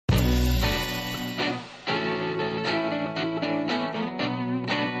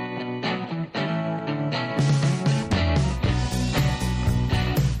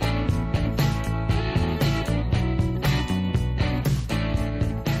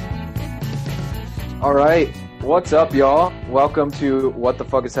All right, what's up, y'all? Welcome to What the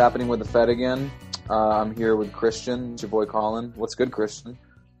Fuck is Happening with the Fed again. I'm here with Christian, it's your boy Colin. What's good, Christian?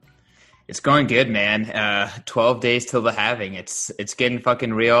 It's going good, man. 12 days till the halving. It's getting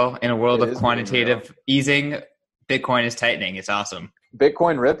fucking real. In a world of quantitative easing, Bitcoin is tightening. It's awesome.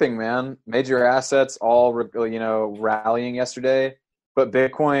 Bitcoin ripping, man. Major assets all rallying yesterday, but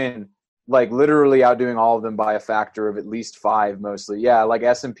Bitcoin like literally outdoing all of them by a factor of at least 5 mostly. Yeah, like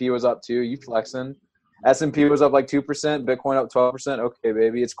S&P was up too. You flexing. S&P was up like 2%, Bitcoin up 12%. Okay,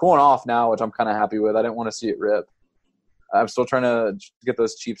 baby. It's cooling off now, which I'm kind of happy with. I didn't want to see it rip. I'm still trying to get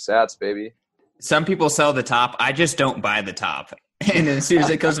those cheap sats, baby. Some people sell the top. I just don't buy the top. And as soon as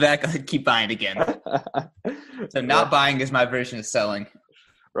it goes back, I keep buying again. So not buying is my version of selling.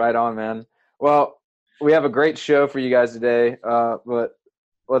 Right on, man. Well, we have a great show for you guys today, but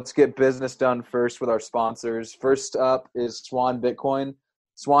let's get business done first with our sponsors. First up is Swan Bitcoin.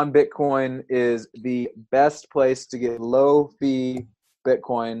 Swan Bitcoin is the best place to get low-fee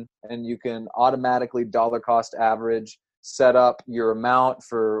Bitcoin, and you can automatically dollar cost average, set up your amount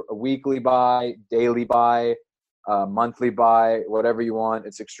for a weekly buy, daily buy, monthly buy, whatever you want.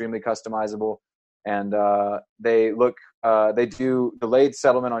 It's extremely customizable, and they do delayed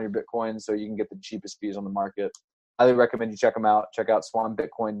settlement on your Bitcoin, so you can get the cheapest fees on the market. Highly recommend you check them out. Check out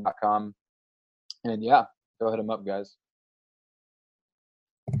swanbitcoin.com, and yeah, go hit them up, guys.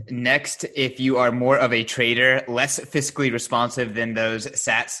 Next, if you are more of a trader, less fiscally responsive than those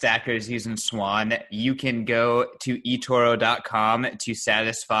sat stackers using Swan, you can go to Etoro.com to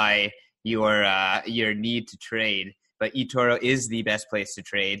satisfy your need to trade. But Etoro is the best place to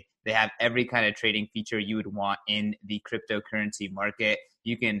trade. They have every kind of trading feature you would want in the cryptocurrency market.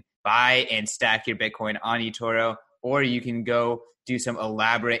 You can buy and stack your Bitcoin on Etoro, or you can go do some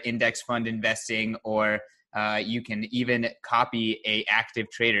elaborate index fund investing, or you can even copy an active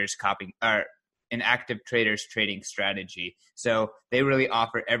trader's trading strategy. So they really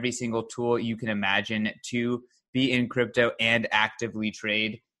offer every single tool you can imagine to be in crypto and actively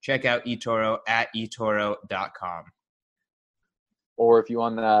trade. Check out Etoro at etoro.com. Or if you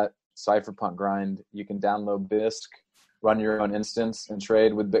want that cypherpunk grind, you can download Bisq, run your own instance, and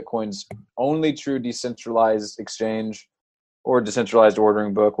trade with Bitcoin's only true decentralized exchange or decentralized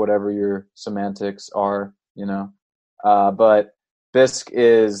ordering book, whatever your semantics are. But Bisq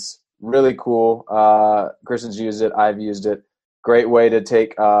is really cool. Kristen's used it. I've used it. Great way to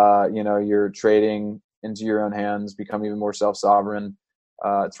take, your trading into your own hands, become even more self-sovereign.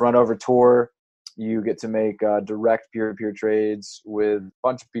 It's run over Tor. You get to make direct peer-to-peer trades with a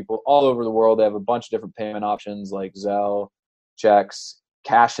bunch of people all over the world. They have a bunch of different payment options like Zelle, checks,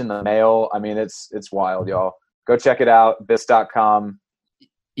 cash in the mail. I mean, it's wild, y'all. Go check it out, Bisq.com.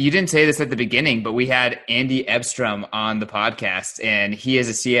 You didn't say this at the beginning, but we had Andy Edstrom on the podcast, and he is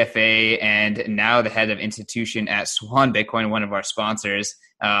a CFA and now the head of institution at Swan Bitcoin, one of our sponsors.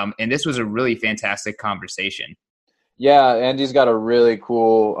 And this was a really fantastic conversation. Yeah, Andy's got a really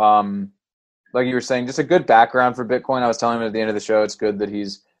cool, like you were saying, just a good background for Bitcoin. I was telling him at the end of the show, it's good that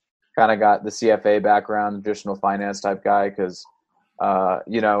he's kind of got the CFA background, traditional finance type guy, because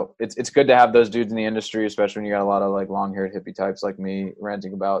it's good to have those dudes in the industry, especially when you got a lot of like long-haired hippie types like me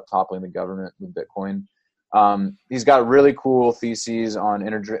ranting about toppling the government with Bitcoin. He's got really cool theses on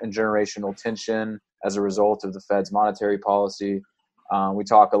intergenerational tension as a result of the Fed's monetary policy. We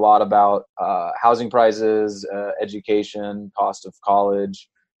talk a lot about housing prices, education, cost of college,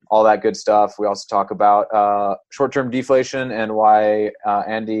 all that good stuff. We also talk about short-term deflation and why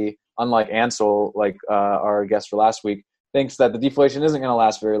Andy, unlike Ansel, our guest for last week, thinks that the deflation isn't going to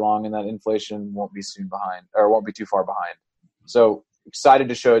last very long and that inflation won't be won't be too far behind. So excited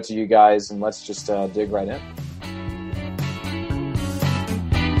to show it to you guys, and let's just dig right in.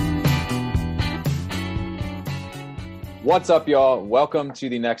 What's up, y'all? Welcome to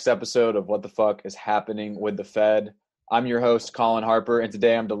the next episode of What the Fuck is Happening with the Fed. I'm your host, Colin Harper, and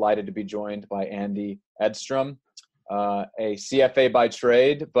today I'm delighted to be joined by Andy Edstrom, a CFA by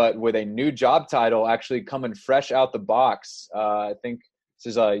trade, but with a new job title actually coming fresh out the box. I think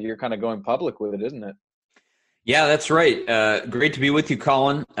this is you're kind of going public with it, isn't it? Yeah, that's right. Great to be with you,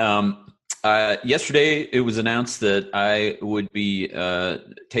 Colin. Yesterday, it was announced that I would be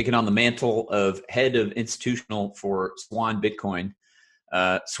taking on the mantle of head of institutional for Swan Bitcoin.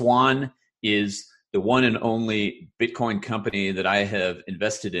 Swan is the one and only Bitcoin company that I have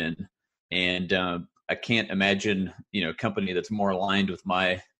invested in, and I can't imagine, a company that's more aligned with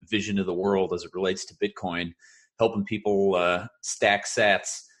my vision of the world as it relates to Bitcoin, helping people stack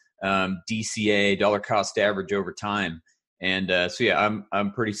sats, DCA, dollar cost average over time. And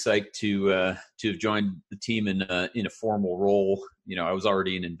I'm pretty psyched to have joined the team in a formal role. I was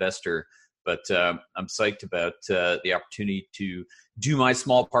already an investor, But I'm psyched about the opportunity to do my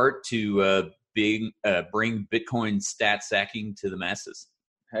small part to bring Bitcoin stat stacking to the masses.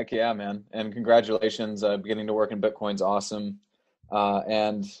 Heck yeah, man. And congratulations. Beginning to work in Bitcoin's awesome.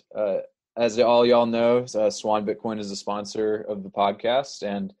 And as all y'all know, Swan Bitcoin is a sponsor of the podcast.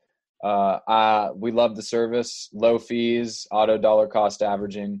 And we love the service, low fees, auto dollar cost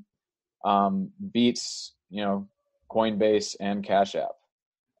averaging, beats, Coinbase and Cash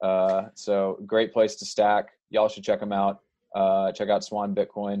App. So great place to stack. Y'all should check them out. Check out Swan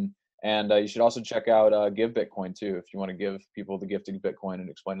Bitcoin. And you should also check out Give Bitcoin too, if you want to give people the gift of Bitcoin and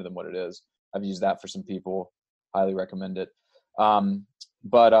explain to them what it is. I've used that for some people. Highly recommend it.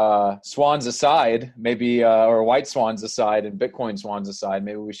 But swans aside, maybe, or white swans aside and Bitcoin swans aside,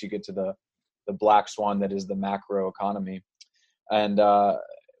 maybe we should get to the black swan that is the macro economy. And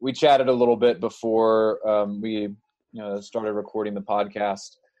we chatted a little bit before we started recording the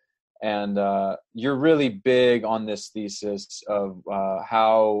podcast. And you're really big on this thesis of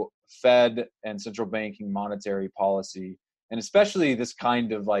how Fed and central banking monetary policy, and especially this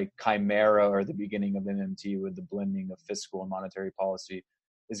kind of like chimera or the beginning of MMT with the blending of fiscal and monetary policy,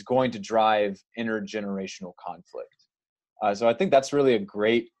 is going to drive intergenerational conflict. So I think that's really a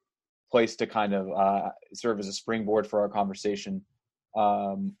great place to kind of serve as a springboard for our conversation.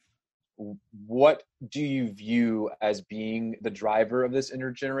 What do you view as being the driver of this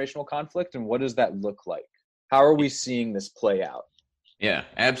intergenerational conflict, and what does that look like? How are we seeing this play out? Yeah,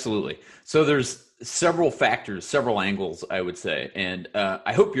 absolutely. So there's several factors, several angles, I would say. And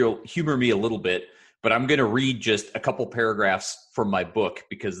I hope you'll humor me a little bit, but I'm going to read just a couple paragraphs from my book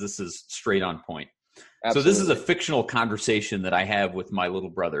because this is straight on point. Absolutely. So this is a fictional conversation that I have with my little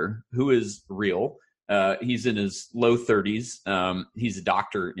brother, who is real. He's in his low 30s. He's a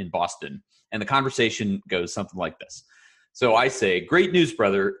doctor in Boston. And the conversation goes something like this. So I say, great news,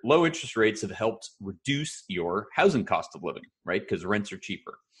 brother. Low interest rates have helped reduce your housing cost of living, right? Because rents are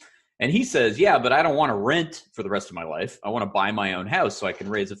cheaper. And he says, yeah, but I don't want to rent for the rest of my life. I want to buy my own house so I can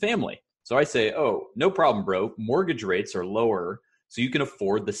raise a family. So I say, oh, no problem, bro. Mortgage rates are lower, so you can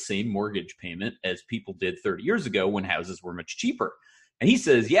afford the same mortgage payment as people did 30 years ago when houses were much cheaper. And he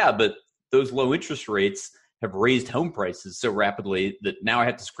says, yeah, but those low interest rates have raised home prices so rapidly that now I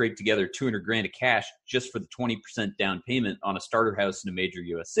have to scrape together $200,000 of cash just for the 20% down payment on a starter house in a major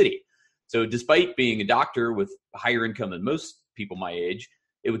U.S. city. So despite being a doctor with a higher income than most people my age,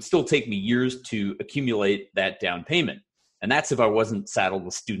 it would still take me years to accumulate that down payment. And that's if I wasn't saddled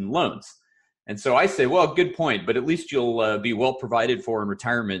with student loans. And so I say, well, good point, but at least you'll be well provided for in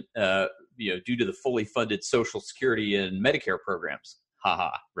retirement, due to the fully funded Social Security and Medicare programs.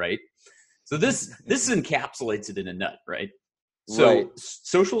 Haha, right? So this encapsulates it in a nut, right? So right.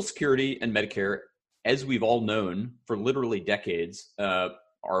 Social Security and Medicare, as we've all known for literally decades,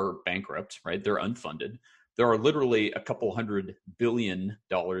 are bankrupt, right? They're unfunded. There are literally a couple $100 billion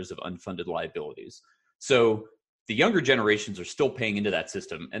of unfunded liabilities. So the younger generations are still paying into that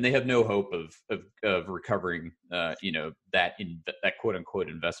system, and they have no hope of recovering, that quote unquote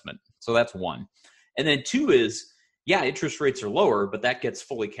investment. So that's one. And then two is, yeah, interest rates are lower, but that gets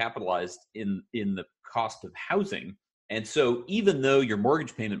fully capitalized in the cost of housing. And so even though your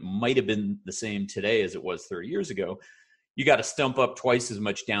mortgage payment might have been the same today as it was 30 years ago, you got to stump up twice as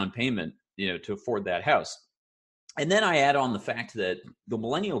much down payment, to afford that house. And then I add on the fact that the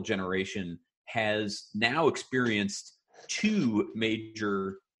millennial generation has now experienced two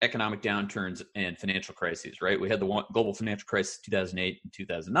major economic downturns and financial crises, right? We had the global financial crisis 2008 and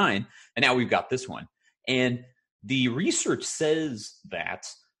 2009, and now we've got this one. And the research says that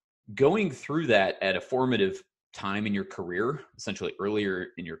going through that at a formative time in your career, essentially earlier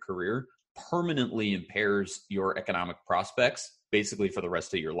in your career, permanently impairs your economic prospects basically for the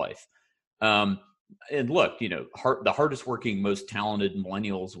rest of your life. And look, the hardest working, most talented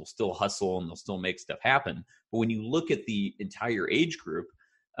millennials will still hustle and they'll still make stuff happen. But when you look at the entire age group,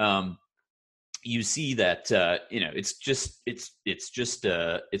 you see that it's just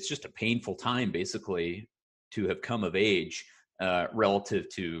a painful time basically to have come of age relative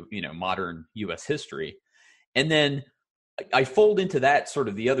to modern U.S. history. And then I fold into that sort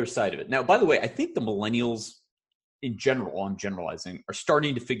of the other side of it. Now, by the way, I think the millennials in general, I'm generalizing, are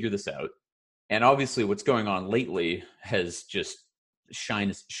starting to figure this out. And obviously what's going on lately has just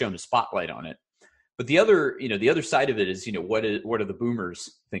shown a spotlight on it. But the other side of it is, what are the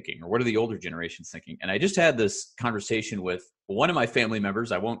boomers thinking, or what are the older generations thinking? And I just had this conversation with one of my family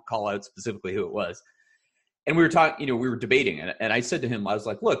members. I won't call out specifically who it was. And we were talking, we were debating. And I said to him, I was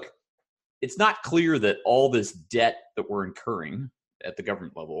like, look, it's not clear that all this debt that we're incurring at the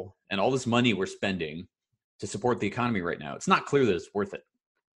government level and all this money we're spending to support the economy right now, it's not clear that it's worth it.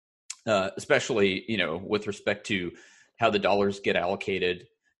 especially, with respect to how the dollars get allocated,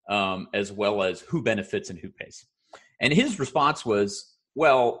 as well as who benefits and who pays. And his response was,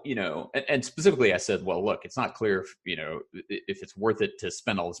 well, and specifically I said, well, look, it's not clear if it's worth it to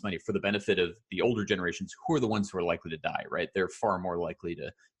spend all this money for the benefit of the older generations, who are the ones who are likely to die, right? They're far more likely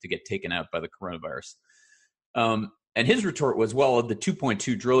to get taken out by the coronavirus. And his retort was, well, of the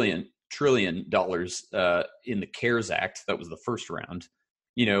 $2.2 trillion in the CARES Act, that was the first round,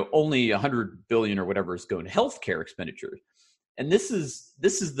 only $100 billion or whatever is going to healthcare expenditure. And this is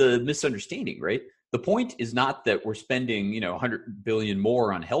the misunderstanding, right? The point is not that we're spending, $100 billion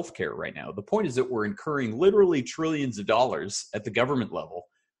more on healthcare right now. The point is that we're incurring literally trillions of dollars at the government level,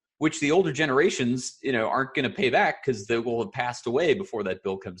 which the older generations, aren't going to pay back because they will have passed away before that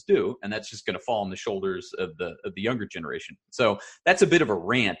bill comes due, and that's just going to fall on the shoulders of the younger generation. So that's a bit of a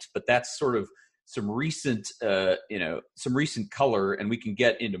rant, but that's sort of some recent color, and we can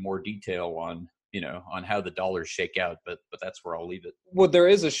get into more detail on how the dollars shake out, but that's where I'll leave it. Well, there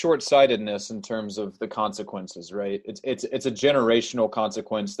is a short-sightedness in terms of the consequences, right? It's a generational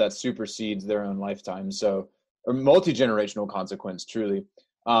consequence that supersedes their own lifetime, or multi-generational consequence, truly.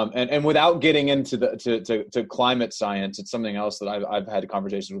 And without getting into to climate science, it's something else that I've had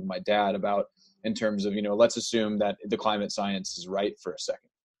conversations with my dad about, in terms of, let's assume that the climate science is right for a second.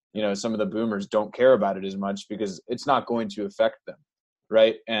 Some of the boomers don't care about it as much because it's not going to affect them.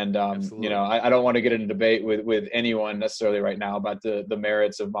 Right. And, I don't want to get into debate with anyone necessarily right now about the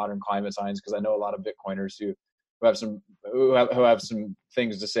merits of modern climate science, because I know a lot of Bitcoiners who have some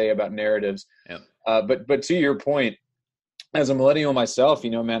things to say about narratives. Yeah. But to your point, as a millennial myself,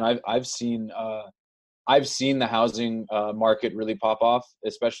 man, I've seen the housing market really pop off,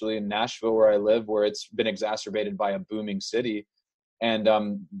 especially in Nashville, where I live, where it's been exacerbated by a booming city. And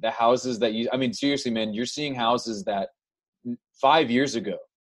the houses that seriously, man, you're seeing houses that 5 years ago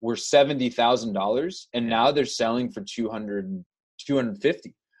were $70,000, and now they're selling for $250.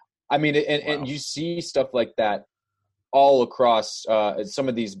 And you see stuff like that all across some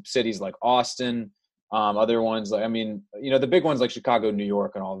of these cities like Austin, other ones like, the big ones like Chicago, New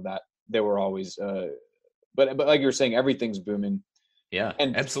York, and all of that. They were always, but like you were saying, everything's booming. Yeah,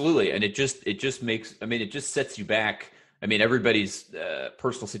 and absolutely. And it just makes, it just sets you back. Everybody's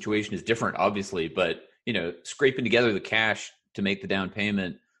personal situation is different, obviously, but scraping together the cash to make the down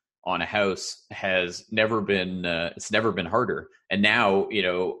payment on a house has never been, it's never been harder. And now,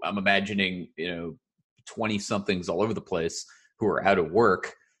 I'm imagining, 20 somethings all over the place who are out of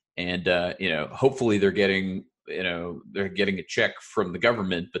work, and, hopefully they're getting a check from the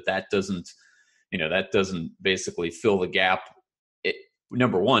government, but that doesn't basically fill the gap.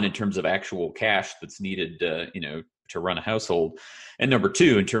 Number one, in terms of actual cash that's needed, to run a household, and number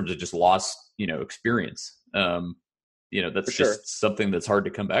two, in terms of just lost, experience. That's just something that's hard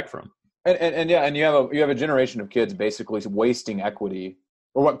to come back from. And you have a generation of kids basically wasting equity,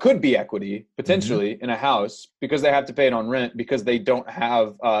 or what could be equity potentially, in a house, because they have to pay it on rent, because they don't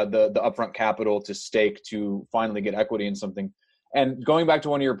have the upfront capital to stake to finally get equity in something. And going back to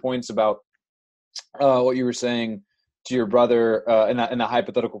one of your points about what you were saying to your brother in a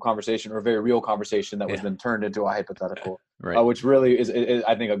hypothetical conversation, or a very real conversation that was then turned into a hypothetical, right. Which really is,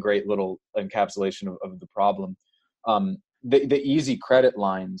 I think, a great little encapsulation of the problem. The easy credit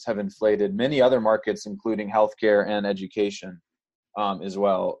lines have inflated many other markets, including healthcare and education as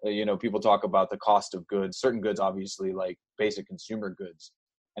well. People talk about the cost of goods. Certain goods, obviously, like basic consumer goods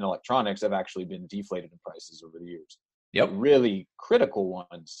and electronics, have actually been deflated in prices over the years. Yep. But really critical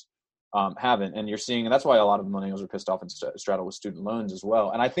ones haven't. And you're seeing, and that's why a lot of millennials are pissed off and straddle with student loans as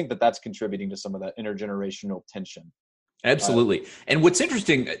well. And I think that that's contributing to some of that intergenerational tension. Absolutely. And what's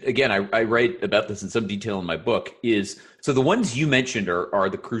interesting, again, I write about this in some detail in my book, is so the ones you mentioned are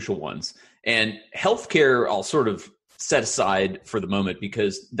the crucial ones. And healthcare, I'll sort of set aside for the moment,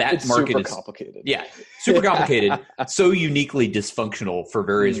 because that market is complicated. Yeah, super complicated, so uniquely dysfunctional for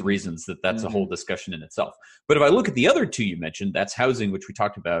various reasons that's a whole discussion in itself. But if I look at the other two you mentioned, that's housing, which we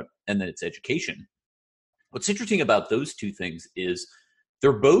talked about, and then it's education. What's interesting about those two things is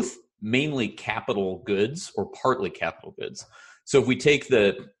they're both mainly capital goods, or partly capital goods. So if we take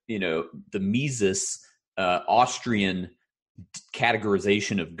the Mises Austrian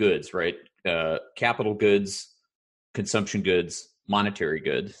categorization of goods, right? Capital goods, consumption goods, monetary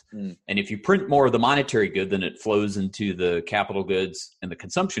goods. And if you print more of the monetary good, then it flows into the capital goods and the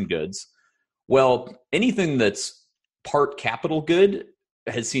consumption goods. Well, anything that's part capital good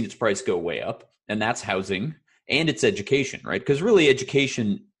has seen its price go way up, and that's housing, and it's education, right? Because really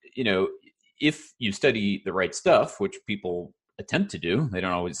education, if you study the right stuff, which people attempt to do, they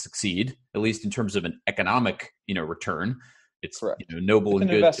don't always succeed, at least in terms of an economic, return. It's Correct. noble It's and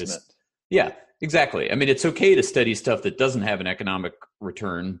an good. investment. Yeah, exactly. I mean, it's okay to study stuff that doesn't have an economic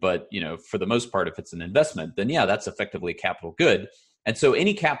return, but for the most part, if it's an investment, then yeah, that's effectively capital good. And so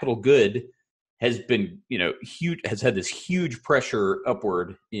any capital good has been, huge, has had this huge pressure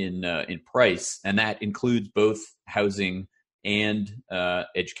upward in price, and that includes both housing and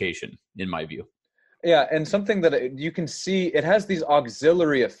education, in my view. Yeah, and something that you can see, it has these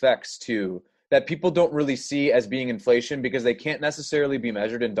auxiliary effects too that people don't really see as being inflation because they can't necessarily be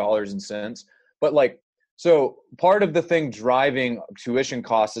measured in dollars and cents. But so part of the thing driving tuition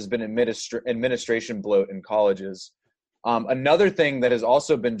costs has been administration bloat in colleges. Another thing that has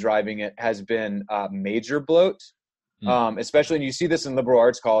also been driving it has been major bloat, especially, and you see this in liberal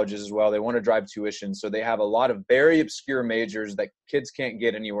arts colleges as well. They want to drive tuition, so they have a lot of very obscure majors that kids can't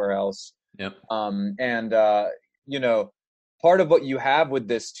get anywhere else. Yep. Part of what you have with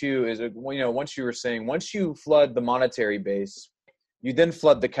this too is, once you flood the monetary base, you then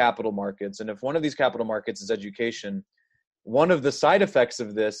flood the capital markets. And if one of these capital markets is education, one of the side effects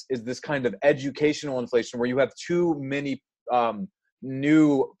of this is this kind of educational inflation where you have too much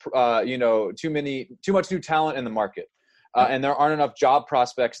new talent in the market. And there aren't enough job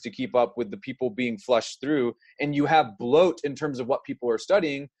prospects to keep up with the people being flushed through. And you have bloat in terms of what people are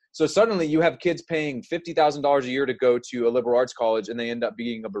studying. So suddenly you have kids paying $50,000 a year to go to a liberal arts college, and they end up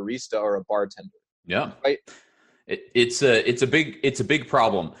being a barista or a bartender. Yeah, right. It's a big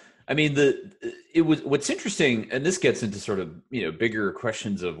problem. I mean, what's interesting, and this gets into sort of bigger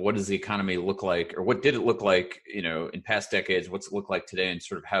questions of what does the economy look like, or what did it look like in past decades? What's it look like today, and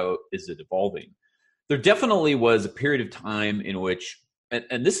sort of how is it evolving? There definitely was a period of time in which,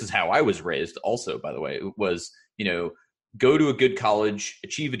 and this is how I was raised also, by the way, it was go to a good college,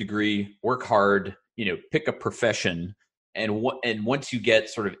 achieve a degree, work hard, pick a profession. And once you get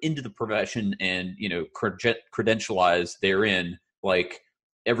sort of into the profession and, credentialized therein, like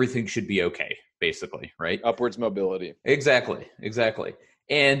everything should be okay, basically, right? Upwards mobility. Exactly.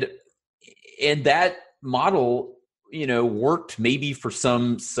 And that model, worked maybe for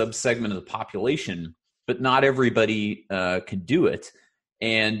some subsegment of the population, but not everybody can do it.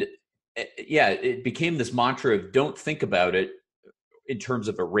 And it became this mantra of don't think about it in terms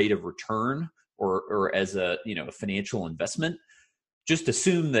of a rate of return or as a financial investment. Just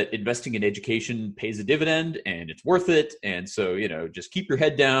assume that investing in education pays a dividend and it's worth it. And so, just keep your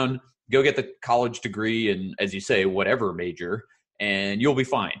head down, go get the college degree, and as you say, whatever major, and you'll be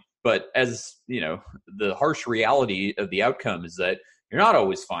fine. But as the harsh reality of the outcome is that you're not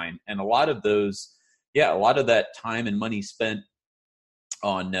always fine. And a lot of that time and money spent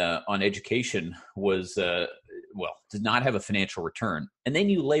on education was did not have a financial return. And then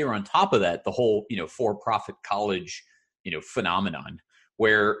you layer on top of that the whole for-profit college phenomenon,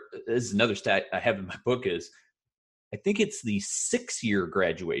 where this is another stat I have in my book is I think it's the 6-year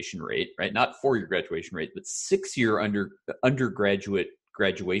graduation rate, right? Not 4-year graduation rate, but 6-year undergraduate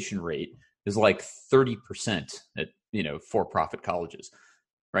graduation rate is like 30% at for-profit colleges,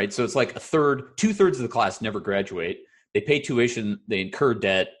 right? So it's like 2/3 of the class never graduate. They pay tuition, they incur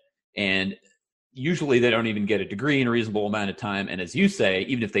debt, and usually they don't even get a degree in a reasonable amount of time. And as you say,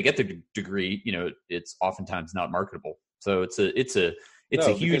 even if they get the degree, it's oftentimes not marketable. So it's a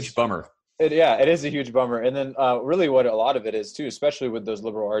huge bummer. It is a huge bummer. And then really what a lot of it is too, especially with those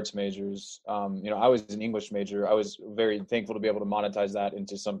liberal arts majors, I was an English major. I was very thankful to be able to monetize that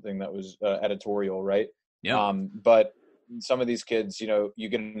into something that was editorial, right? Yeah. But some of these kids, you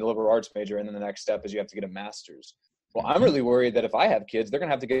get a liberal arts major, and then the next step is you have to get a master's. Well, I'm really worried that if I have kids, they're going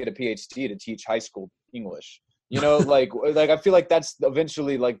to have to get a PhD to teach high school English. Like I feel like that's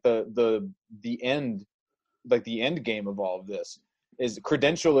eventually like the end, like the end game of all of this is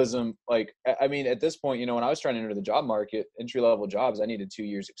credentialism. Like, I mean, at this point, when I was trying to enter the job market, entry-level jobs, I needed 2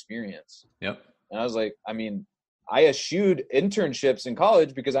 years experience. Yep. And I was like, I eschewed internships in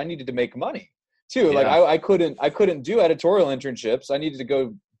college because I needed to make money too. Yeah. Like I couldn't do editorial internships. I needed to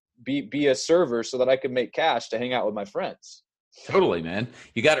go be a server so that I could make cash to hang out with my friends. Totally, man.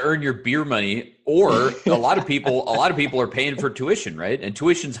 You got to earn your beer money, or a lot of people are paying for tuition, right? And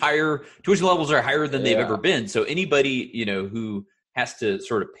tuition levels are higher than they've ever been. So anybody, who has to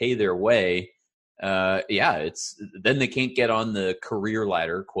sort of pay their way, then they can't get on the career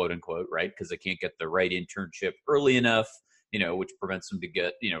ladder, quote unquote, right? Because they can't get the right internship early enough, which prevents them to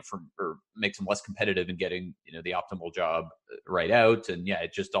get, or makes them less competitive in getting, the optimal job right out. And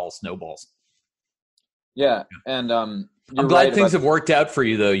it just all snowballs. Yeah. And I'm glad things have worked out for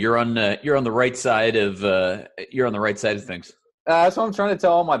you though. You're on the right side of things. That's what I'm trying to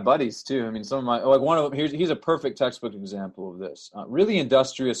tell all my buddies too. I mean, some of my like one of them. He's a perfect textbook example of this. Really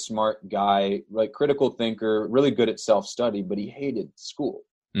industrious, smart guy, like critical thinker, really good at self-study, but he hated school.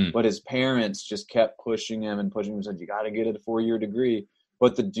 But his parents just kept pushing him and pushing him. Said, "You got to get a 4-year degree."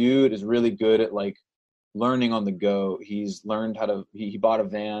 But the dude is really good at like learning on the go. He's learned how to. He bought a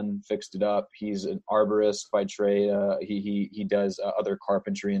van, fixed it up. He's an arborist by trade. He does other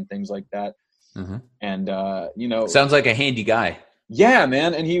carpentry and things like that. Mm-hmm. And sounds like a handy guy. Yeah,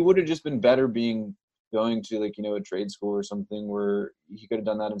 man. And he would have just been better going to like, a trade school or something where he could have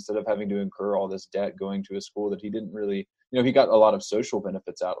done that instead of having to incur all this debt going to a school that he didn't really, he got a lot of social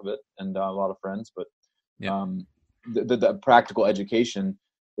benefits out of it and a lot of friends, but the practical education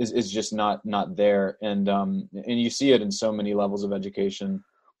is just not there. And you see it in so many levels of education.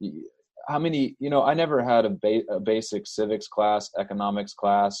 How many, I never had a basic civics class, economics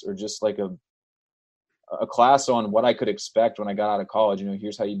class, or just like a class on what I could expect when I got out of college.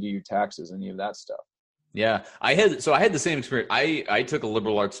 Here's how you do your taxes, any of that stuff. Yeah, I had the same experience. I took a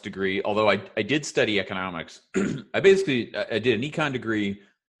liberal arts degree, although I did study economics. I did an econ degree.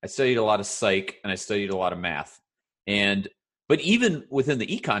 I studied a lot of psych and I studied a lot of math. But even within the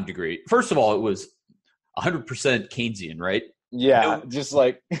econ degree, first of all, it was 100% Keynesian, right? Yeah, just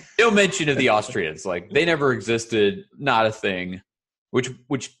like no mention of the Austrians. Like they never existed, not a thing.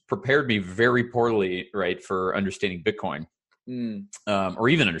 Which prepared me very poorly, right, for understanding Bitcoin, or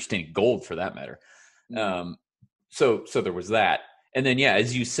even understanding gold for that matter. So there was that, and then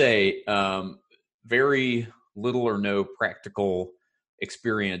as you say, very little or no practical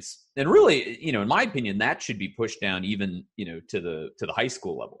experience, and really, in my opinion, that should be pushed down even to the high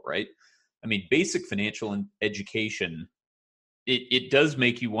school level, right? I mean, basic financial education. It does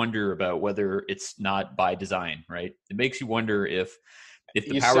make you wonder about whether it's not by design, right? It makes you wonder if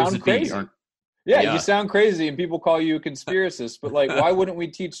the powers that be aren't. Yeah, you sound crazy, and people call you a conspiracist. But like, why wouldn't we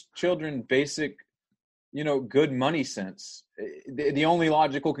teach children basic, good money sense? The only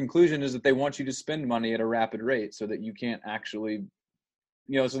logical conclusion is that they want you to spend money at a rapid rate, so that you can't actually,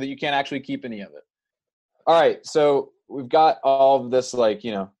 keep any of it. All right, so we've got all of this, like,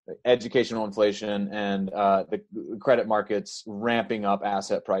 educational inflation and the credit markets ramping up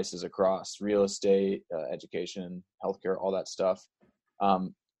asset prices across real estate, education, healthcare, all that stuff.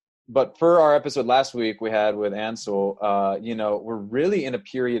 But for our episode last week we had with Ansel, we're really in a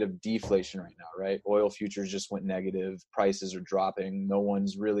period of deflation right now, right? Oil futures just went negative. Prices are dropping.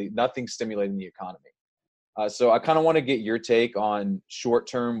 Nothing's stimulating the economy. So I kind of want to get your take on short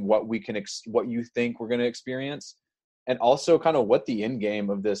term, what you think we're going to experience, and also kind of what the end game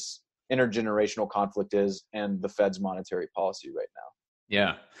of this intergenerational conflict is and the Fed's monetary policy right now.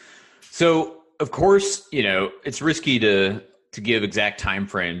 Yeah. So of course, it's risky to give exact time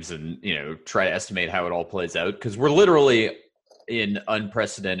frames and, try to estimate how it all plays out, because we're literally in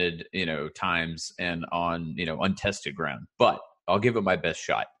unprecedented, times and on, untested ground. But I'll give it my best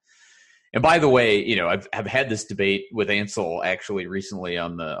shot. And by the way, I've had this debate with Ansel actually recently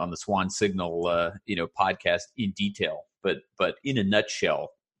on the Swan Signal, podcast in detail. But in a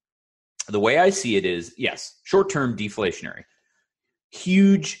nutshell, the way I see it is, yes, short-term deflationary,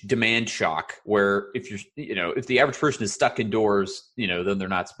 huge demand shock where if the average person is stuck indoors, then they're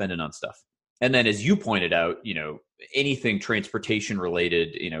not spending on stuff. And then, as you pointed out, anything transportation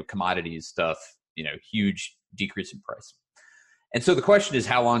related, commodities stuff, huge decrease in price. And so the question is,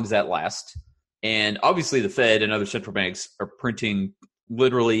 how long does that last? And obviously the Fed and other central banks are printing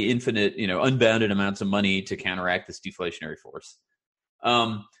literally infinite, unbounded amounts of money to counteract this deflationary force.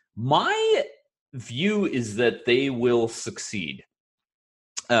 My view is that they will succeed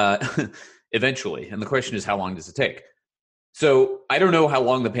eventually. And the question is, how long does it take? So I don't know how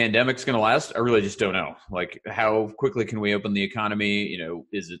long the pandemic's going to last. I really just don't know. Like, how quickly can we open the economy?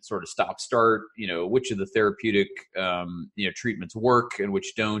 Is it sort of stop start? Which of the therapeutic, treatments work and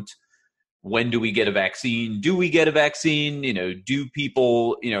which don't? When do we get a vaccine? Do we get a vaccine? Do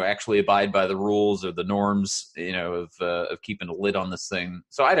people, actually abide by the rules or the norms, of keeping a lid on this thing?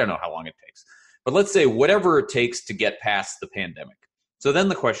 So I don't know how long it takes, but let's say whatever it takes to get past the pandemic. So then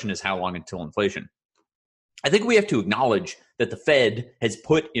the question is, how long until inflation? I think we have to acknowledge that the Fed has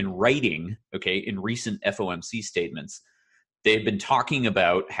put in writing, in recent FOMC statements, they've been talking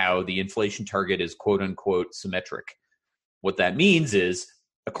about how the inflation target is quote unquote symmetric. What that means is,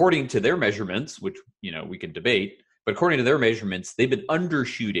 according to their measurements, which, we can debate, but according to their measurements, they've been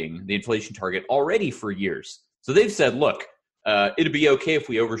undershooting the inflation target already for years. So they've said, look, it'd be okay if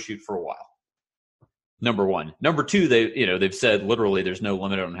we overshoot for a while. Number one. Number two, they've said literally there's no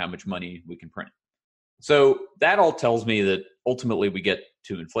limit on how much money we can print. So that all tells me that ultimately we get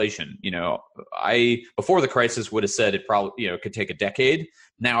to inflation. I before the crisis would have said it probably could take a decade.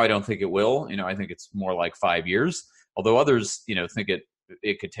 Now I don't think it will. I think it's more like 5 years. Although others think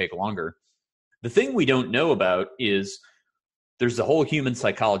it could take longer. The thing we don't know about is there's the whole human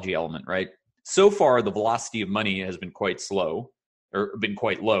psychology element, right? So far, the velocity of money has been quite slow, or been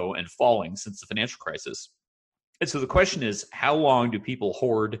quite low and falling since the financial crisis. And so the question is, how long do people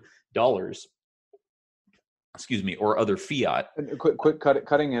hoard dollars? Or other fiat. And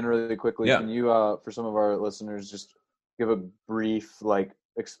cutting in really quickly. Yeah. Can you, for some of our listeners, just give a brief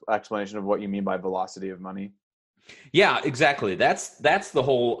explanation of what you mean by velocity of money? Yeah, exactly. That's the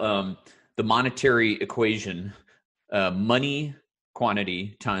whole the monetary equation. Money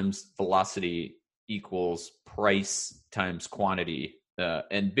quantity times velocity equals price times quantity,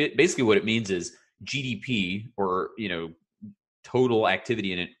 and basically what it means is GDP, or total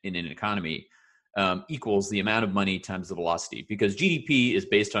activity in an economy, equals the amount of money times the velocity, because GDP is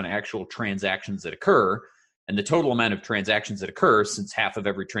based on actual transactions that occur, and the total amount of transactions that occur, since half of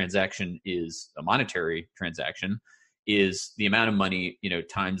every transaction is a monetary transaction, is the amount of money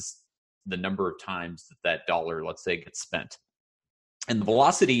times the number of times that dollar, let's say, gets spent. And the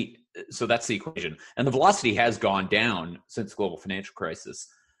velocity, so that's the equation, and the velocity has gone down since the global financial crisis.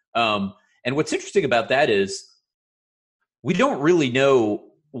 And what's interesting about that is we don't really know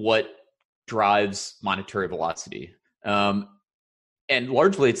what drives monetary velocity. And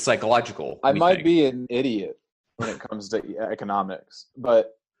largely it's psychological. I might be an idiot when it comes to economics,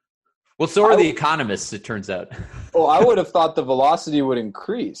 but... Well, so are the economists, it turns out. Well, I would have thought the velocity would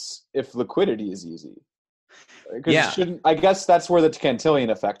increase if liquidity is easy. Yeah. I guess that's where the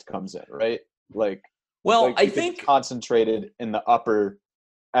Cantillon effect comes in, right? I think it's concentrated in the upper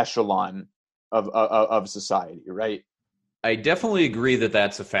echelon of society, right? I definitely agree that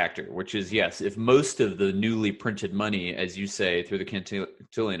that's a factor, which is, yes, if most of the newly printed money, as you say, through the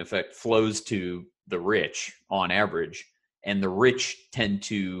Cantillon effect, flows to the rich on average, and the rich tend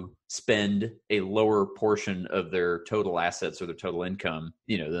to spend a lower portion of their total assets or their total income,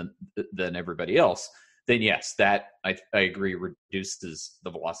 than everybody else, then yes, that I agree reduces the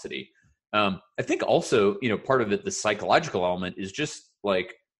velocity. I think also, part of it, the psychological element, is just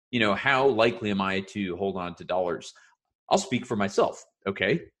how likely am I to hold on to dollars? I'll speak for myself.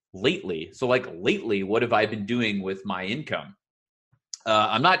 Okay. Lately, what have I been doing with my income?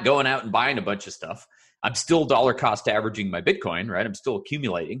 I'm not going out and buying a bunch of stuff. I'm still dollar cost averaging my Bitcoin, right? I'm still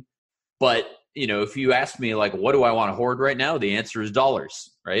accumulating. But, if you ask me, what do I want to hoard right now? The answer is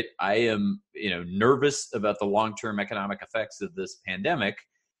dollars, right? I am, nervous about the long-term economic effects of this pandemic.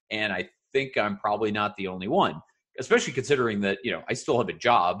 And I think I'm probably not the only one, especially considering that, I still have a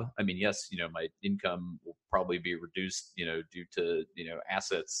job. I mean, yes, my income will probably be reduced, due to,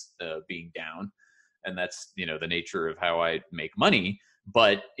 assets being down. And that's, the nature of how I make money.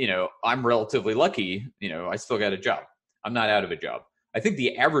 But, I'm relatively lucky, I still got a job. I'm not out of a job. I think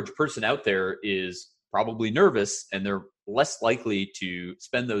the average person out there is probably nervous, and they're less likely to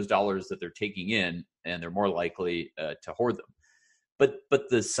spend those dollars that they're taking in, and they're more likely to hoard them. But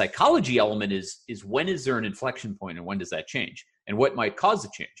the psychology element is when is there an inflection point, and when does that change? And what might cause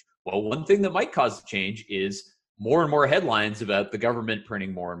the change? Well, one thing that might cause the change is more and more headlines about the government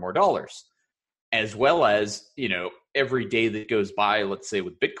printing more and more dollars, as well as, every day that goes by, let's say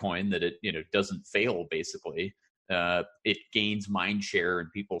with Bitcoin, that it doesn't fail, basically. It gains mind share,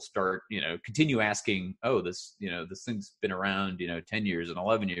 and people start, continue asking, oh, this thing's been around, 10 years and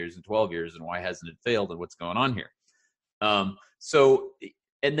 11 years and 12 years, and why hasn't it failed, and what's going on here? And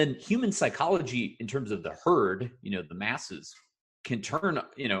then human psychology in terms of the herd, the masses, can turn,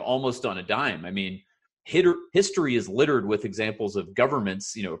 almost on a dime. I mean, history is littered with examples of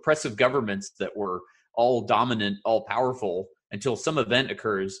governments, oppressive governments that were all dominant, all powerful, until some event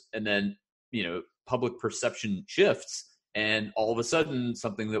occurs, and then, public perception shifts, and all of a sudden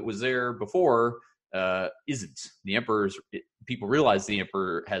something that was there before isn't. People realize the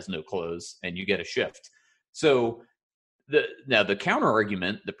emperor has no clothes, and you get a shift. So the counter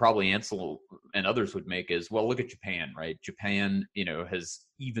argument that probably Ansel and others would make is, well, look at Japan, right? Japan, has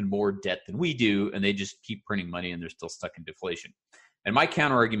even more debt than we do, and they just keep printing money, and they're still stuck in deflation. And my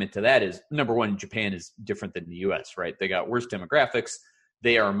counter argument to that is, number one, Japan is different than the US, right? They got worse demographics.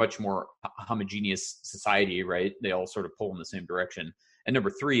 They are a much more homogeneous society, right? They all sort of pull in the same direction. And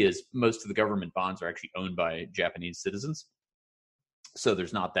number three is most of the government bonds are actually owned by Japanese citizens. So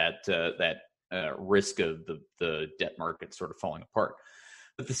there's not that risk of the debt market sort of falling apart.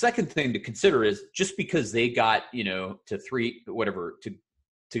 But the second thing to consider is, just because they got, to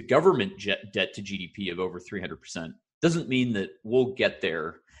government debt to GDP of over 300%, doesn't mean that we'll get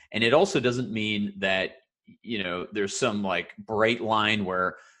there. And it also doesn't mean that, there's some like bright line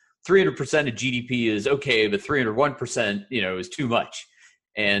where 300% of GDP is okay, but 301%, is too much.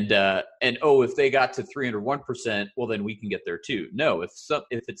 And if they got to 301%, well, then we can get there too. No, if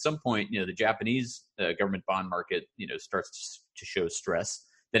at some point, the Japanese government bond market, starts to show stress,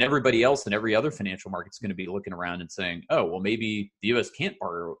 then everybody else in every other financial market is going to be looking around and saying, oh, well, maybe the U.S. can't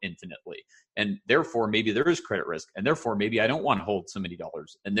borrow infinitely. And therefore, maybe there is credit risk. And therefore, maybe I don't want to hold so many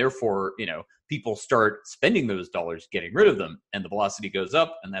dollars. And therefore, people start spending those dollars, getting rid of them, and the velocity goes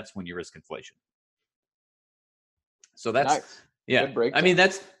up. And that's when you risk inflation. So that's, nice. Yeah. I mean,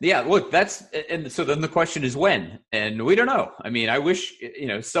 and so then the question is when, and we don't know. I mean, I wish,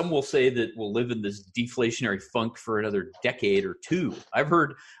 some will say that we'll live in this deflationary funk for another decade or two. I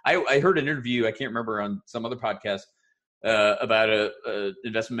heard an interview, I can't remember, on some other podcast about a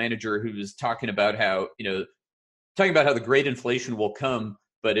investment manager who was talking about how the great inflation will come,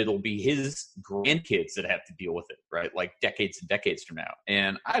 but it'll be his grandkids that have to deal with it, right? Like decades and decades from now.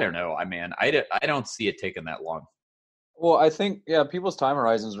 And I don't know, I don't see it taking that long. Well, I think, people's time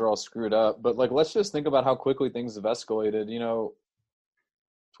horizons are all screwed up. But, let's just think about how quickly things have escalated.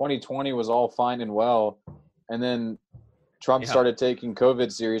 2020 was all fine and well. And then Trump started taking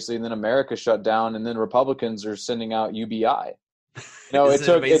COVID seriously. And then America shut down. And then Republicans are sending out UBI. Isn't it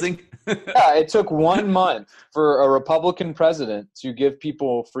amazing? It took 1 month for a Republican president to give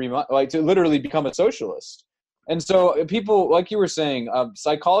people free money, to literally become a socialist. And so people, like you were saying,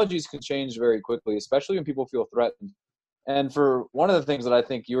 psychologies can change very quickly, especially when people feel threatened. And for one of the things that I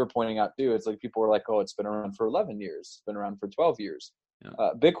think you were pointing out too, it's like people were like, oh, it's been around for 11 years. It's been around for 12 years. Yeah.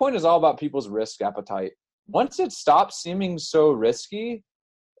 Bitcoin is all about people's risk appetite. Once it stops seeming so risky,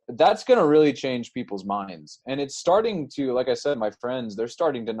 that's going to really change people's minds. And it's starting to, like I said, my friends, they're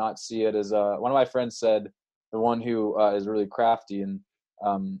starting to not see it as one of my friends said, the one who is really crafty and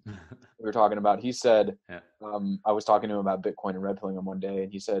we were talking about, he said, I was talking to him about Bitcoin and red pilling him one day,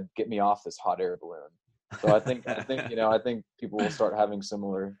 and he said, get me off this hot air balloon. So I think people will start having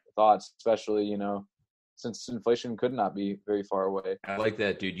similar thoughts, especially, since inflation could not be very far away. I like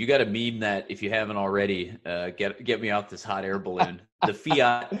that, dude. You got to meme that if you haven't already. Get me off this hot air balloon. The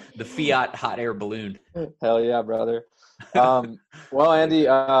Fiat hot air balloon. Hell yeah, brother. Well, Andy,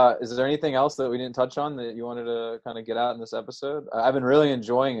 is there anything else that we didn't touch on that you wanted to kind of get out in this episode? I've been really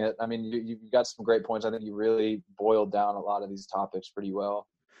enjoying it. I mean, you've got some great points. I think you really boiled down a lot of these topics pretty well.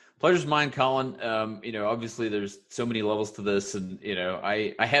 Pleasure's mine, Colin. Obviously there's so many levels to this, and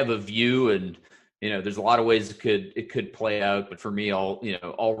I have a view, and there's a lot of ways it could play out, but for me,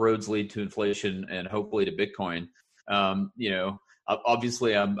 all roads lead to inflation and hopefully to Bitcoin.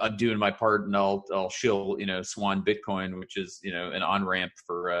 Obviously I'm doing my part, and I'll shill Swan Bitcoin, which is an on-ramp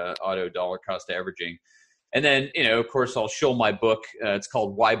for auto dollar cost averaging. And then, of course, I'll show my book. It's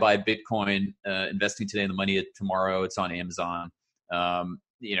called Why Buy Bitcoin, Investing Today and the Money Tomorrow. It's on Amazon.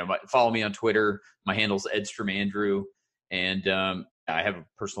 Follow me on Twitter. My handle's Edstrom Andrew. And I have a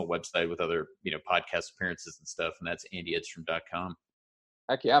personal website with other, podcast appearances and stuff, and that's andyedstrom.com.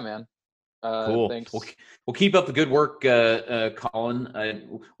 Heck yeah, man. Cool. Thanks. We'll keep up the good work,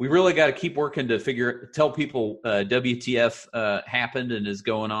 Colin. We really got to keep working to tell people WTF happened and is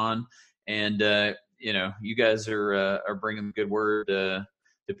going on. And, you guys are bringing the good word to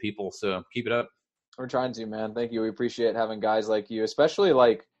people. So keep it up. We're trying to, man. Thank you. We appreciate having guys like you, especially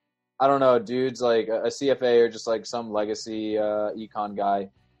I don't know, dudes like a CFA or just like some legacy econ guy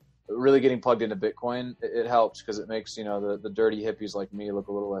really getting plugged into Bitcoin. It helps because it makes, the dirty hippies like me look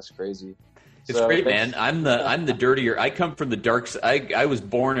a little less crazy. It's great, man. I'm the dirtier. I come from the dark side. I was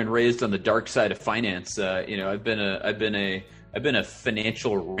born and raised on the dark side of finance. I've been a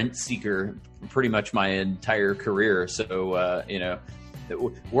financial rent seeker pretty much my entire career. So,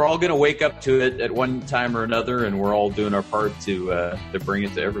 we're all going to wake up to it at one time or another, and we're all doing our part to bring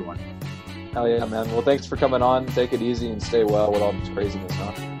it to everyone. Hell yeah, man. Well, thanks for coming on. Take it easy and stay well with all this craziness,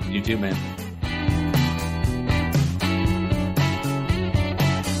 huh? You too, man.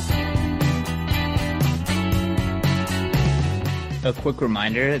 A quick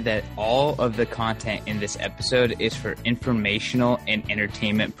reminder that all of the content in this episode is for informational and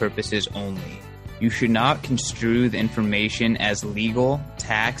entertainment purposes only. You should not construe the information as legal,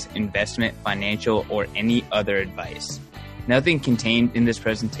 tax, investment, financial, or any other advice. Nothing contained in this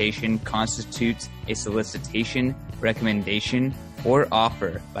presentation constitutes a solicitation, recommendation, or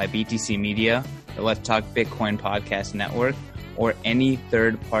offer by BTC Media, the Let's Talk Bitcoin Podcast Network, or any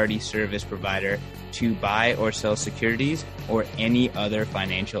third-party service provider to buy or sell securities or any other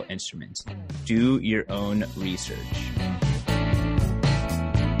financial instruments. Do your own research.